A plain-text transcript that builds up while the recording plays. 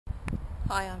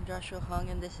Hi, I'm Joshua Hung,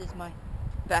 and this is my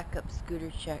backup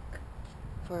scooter check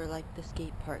for like the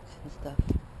skate parks and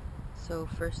stuff. So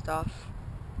first off,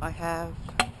 I have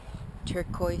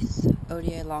turquoise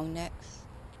ODI long necks.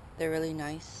 They're really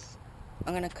nice.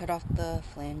 I'm gonna cut off the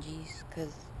flanges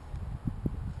because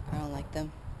I don't like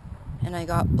them. And I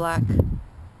got black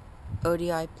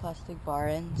ODI plastic bar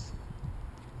ends.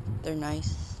 They're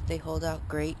nice. They hold out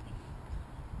great.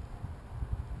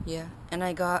 Yeah, and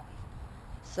I got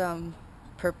some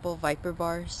purple Viper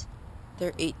bars.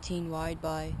 They're 18 wide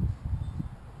by...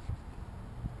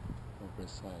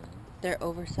 They're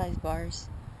oversized bars,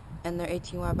 and they're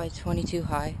 18 wide by 22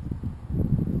 high.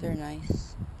 They're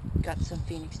nice. Got some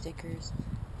Phoenix stickers,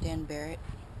 Dan Barrett.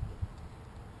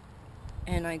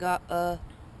 And I got a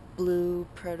blue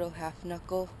Proto half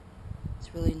knuckle.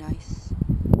 It's really nice.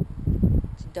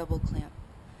 It's a double clamp.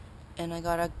 And I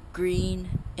got a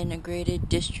green integrated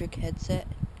district headset.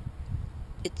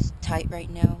 It's tight right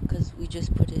now because we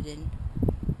just put it in.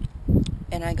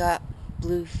 And I got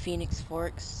blue Phoenix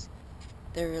Phorx.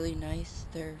 They're really nice.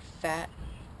 They're fat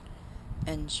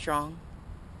and strong.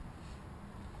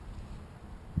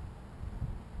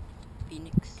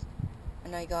 Phoenix.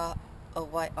 And I got a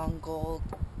white on gold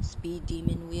Speed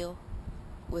Demon wheel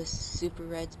with super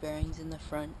reds bearings in the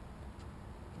front.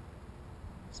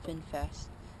 Spin fast.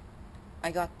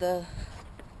 I got the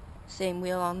same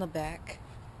wheel on the back,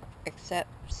 except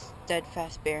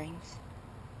steadfast bearings.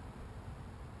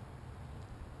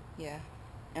 Yeah.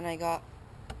 And I got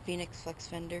Phoenix flex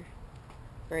fender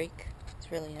brake.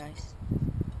 It's really nice.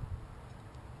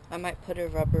 I might put a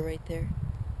rubber right there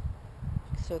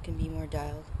so it can be more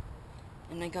dialed.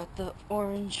 And I got the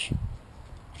orange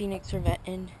Phoenix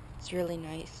Reventon. It's really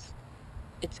nice.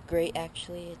 It's great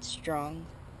actually. It's strong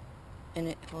and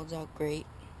it holds out great.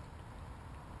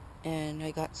 And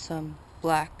I got some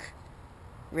black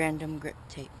random grip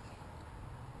tape,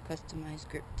 customized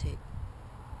grip tape.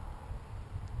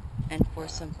 And for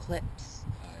some clips,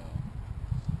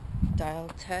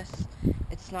 dial test.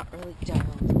 It's not really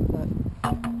dialed, but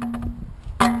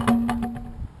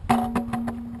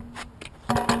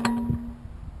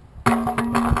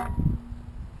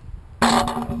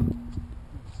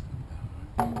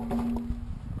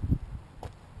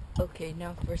okay,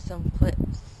 now for some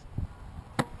clips.